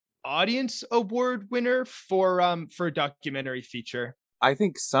the audience award winner for documentary feature. I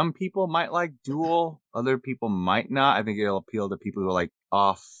think some people might like Duel, other people might not. I think it'll appeal to people who are like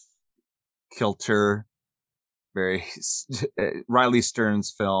off kilter. Very Riley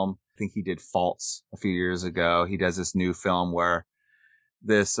Stearns film. I think he did Faults a few years ago. He does this new film where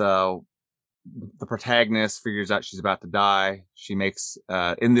this the protagonist figures out she's about to die. She makes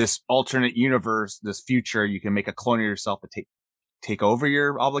in this alternate universe, this future, you can make a clone of yourself to take over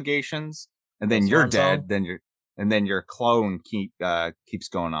your obligations, and then you're dead. Then your clone keeps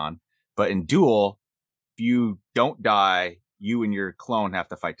going on. But in Duel, if you don't die, you and your clone have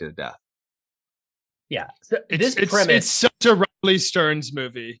to fight to the death. Yeah. So it's such a Riley Stearns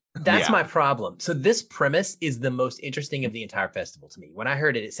movie. That's my problem. So this premise is the most interesting of the entire festival to me. When I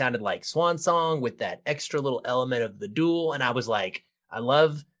heard it, it sounded like Swan Song with that extra little element of the duel. And I was like, I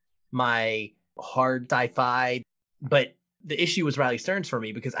love my hard sci-fi, but the issue was Riley Stearns for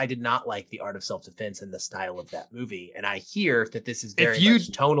me because I did not like The Art of Self-Defense and the style of that movie. And I hear that this is very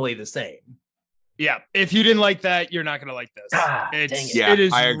much tonally the same. Yeah. If you didn't like that, you're not going to like this. It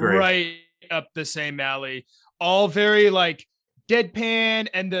is I agree. Right up the same alley. All very like deadpan,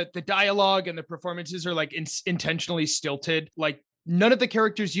 and the dialogue and the performances are like intentionally stilted. Like none of the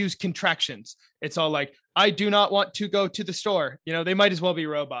characters use contractions. It's all like, I do not want to go to the store. They might as well be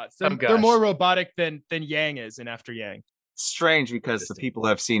robots. They're more robotic than Yang is in After Yang. strange because the people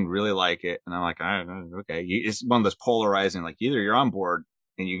I've seen really like it, and I'm like, I don't know, okay. It's one of those polarizing. Like either you're on board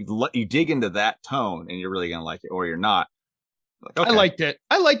and you dig into that tone, and you're really gonna like it, or you're not. Like, okay. I liked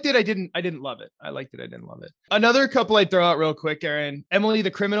it. I didn't love it. I liked it. I didn't love it. Another couple I'd throw out real quick, Aaron. Emily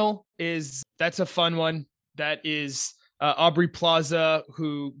the Criminal that's a fun one. That is Aubrey Plaza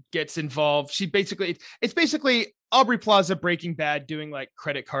who gets involved. It's basically Aubrey Plaza Breaking Bad doing like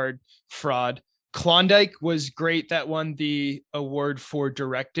credit card fraud. Klondike was great. That won the award for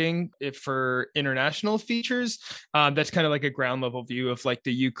directing for international features. That's kind of like a ground level view of like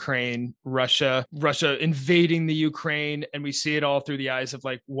the Russia invading the Ukraine. And we see it all through the eyes of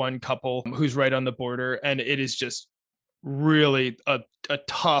like one couple who's right on the border. And it is just really a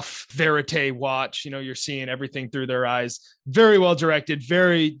tough verite watch. You're seeing everything through their eyes. Very well directed,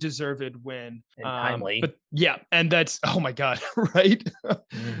 very deserved win. And timely. But yeah, and that's, oh my God, right?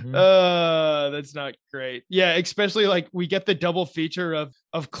 Mm-hmm. That's not great. Yeah, especially like we get the double feature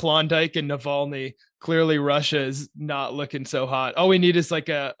of Klondike and Navalny. Clearly Russia is not looking so hot. All we need is like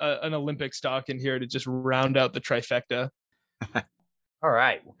an Olympic stock in here to just round out the trifecta. All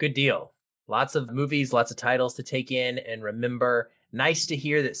right, well, good deal. Lots of movies, lots of titles to take in. And remember, nice to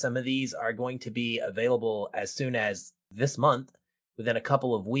hear that some of these are going to be available as soon as this month, within a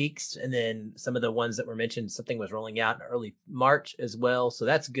couple of weeks. And then some of the ones that were mentioned, something was rolling out in early March as well. So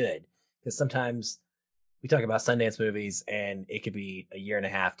that's good, because sometimes we talk about Sundance movies and it could be a year and a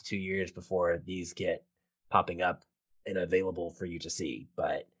half to 2 years before these get popping up and available for you to see.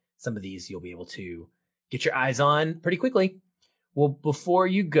 But some of these you'll be able to get your eyes on pretty quickly. Well, before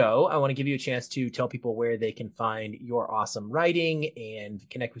you go, I want to give you a chance to tell people where they can find your awesome writing and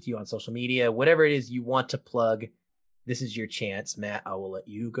connect with you on social media. Whatever it is you want to plug, this is your chance. Matt, I will let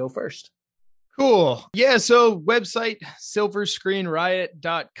you go first. Cool. Yeah. So website,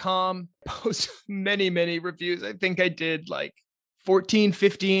 silverscreenriot.com. Post many reviews. I think I did like 14,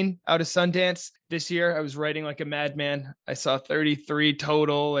 15 out of Sundance this year. I was writing like a madman. I saw 33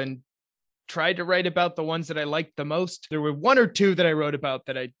 total and tried to write about the ones that I liked the most. There were one or two that I wrote about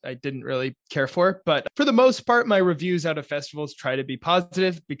that I didn't really care for, but for the most part, my reviews out of festivals try to be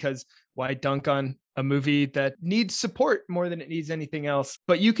positive, because why dunk on a movie that needs support more than it needs anything else?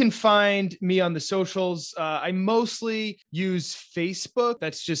 But you can find me on the socials. I mostly use Facebook.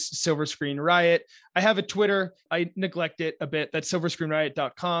 That's just Silver Screen Riot. I have a Twitter. I neglect it a bit. That's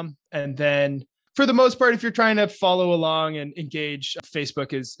silverscreenriot.com. And then for the most part, if you're trying to follow along and engage,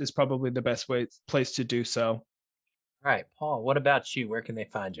 Facebook is probably the best place to do so. All right, Paul, what about you? Where can they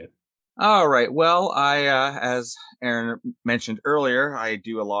find you? All right. Well, I, as Aaron mentioned earlier, I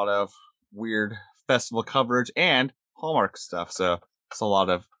do a lot of weird festival coverage and Hallmark stuff. So it's a lot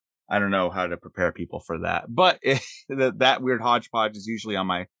of, I don't know how to prepare people for that, but that weird hodgepodge is usually on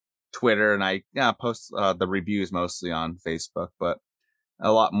my Twitter, and I post the reviews mostly on Facebook, but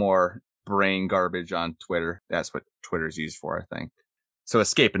a lot more brain garbage on Twitter. That's what Twitter's used for, I think. So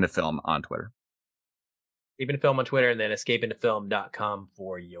Escape Into Film on Twitter. Escape Into Film on Twitter, and then escapeintofilm.com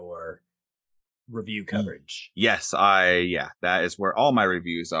for your review coverage. Yes, that is where all my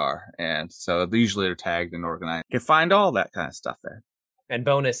reviews are. And so usually they're tagged and organized. You can find all that kind of stuff there. And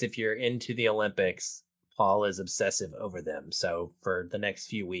bonus, if you're into the Olympics, Paul is obsessive over them. So for the next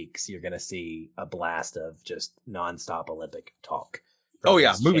few weeks, you're going to see a blast of just nonstop Olympic talk. Oh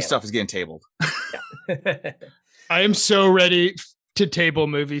yeah, movie stuff is getting tabled. Yeah. I am so ready to table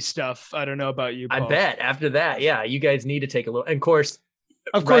movie stuff. I don't know about you, Paul. I bet after that, yeah, you guys need to take a look. And of course,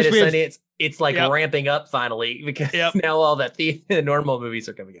 it's like ramping up finally, because now all that the normal movies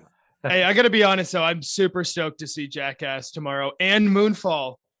are coming out. Hey, I got to be honest though, I'm super stoked to see Jackass tomorrow and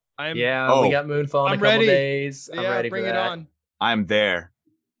Moonfall. We got Moonfall in a couple days. I'm ready bring for it that. on. I'm there.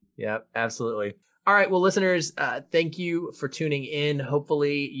 Yep, absolutely. All right, well, listeners, thank you for tuning in.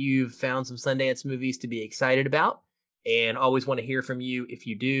 Hopefully you've found some Sundance movies to be excited about, and always want to hear from you. If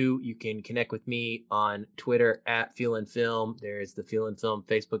you do, you can connect with me on Twitter at Feelin' Film. There's the Feelin' Film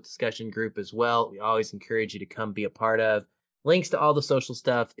Facebook discussion group as well. We always encourage you to come be a part of. Links to all the social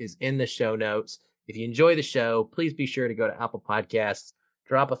stuff is in the show notes. If you enjoy the show, please be sure to go to Apple Podcasts,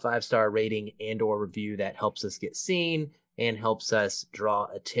 drop a 5-star rating and or review. That helps us get seen and helps us draw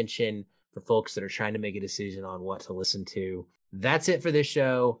attention for folks that are trying to make a decision on what to listen to. That's it for this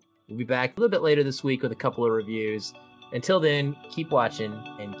show. We'll be back a little bit later this week with a couple of reviews. Until then, keep watching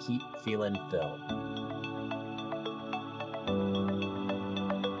and keep feeling film.